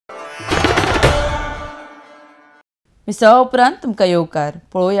मिसळा उपरांत तुमकां येवकार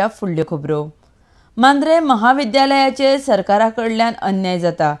पळोवया फुडल्यो खबरो। मांद्रे महाविद्यालयाचे सरकारा कडल्यान अन्याय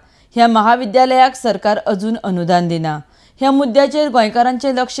जाता। ह्या महाविद्यालयाक सरकार अजून अनुदान दिना। ह्या मुद्द्याचेर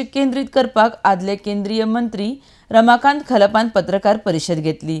गोंयकारांचें लक्ष केंद्रीत करपाक आदले केंद्रीय मंत्री रमाकांत खलपान पत्रकार परिशद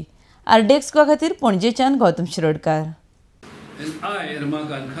घेतली। आरडेक्सको खातीर पणजेच्यान Gautam Shirodkar. And I,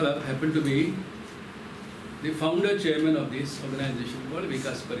 Ramakant Khala, happen to be the founder chairman of this organization called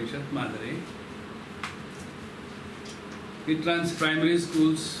Vikas Parishad Mandre. It runs primary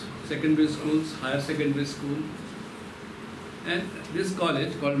schools, secondary schools, higher secondary school, and this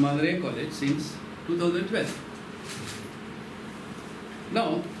college called Mandre College since 2012.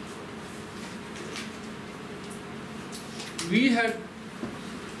 Now, we had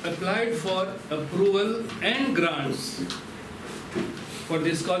applied for approval and grants for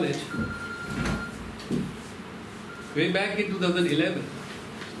this college way back in 2011,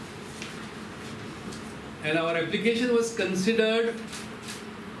 and our application was considered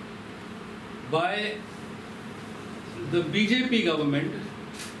by the BJP government,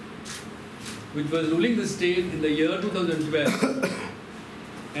 which was ruling the state in the year 2012,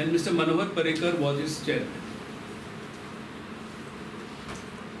 and Mr. Manohar Parrikar was its chairman.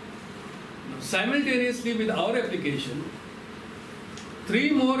 Simultaneously with our application, 3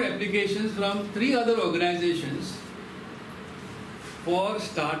 more applications from 3 other organizations for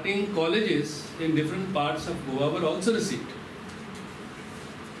starting colleges in different parts of Goa were also received.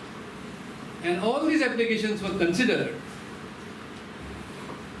 And all these applications were considered.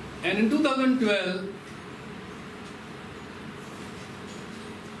 And in 2012,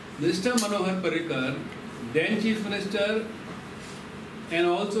 Mr. Manohar Parrikar, then Chief Minister and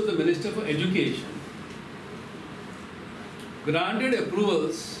also the Minister for Education, granted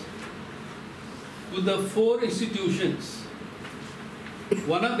approvals to the 4 institutions.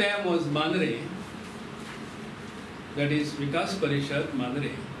 One of them was Mandre, that is Vikas Parishad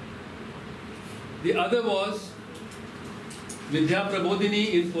Mandre. The other was Vidya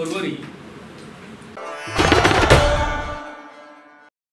Prabodhini in Porvorim,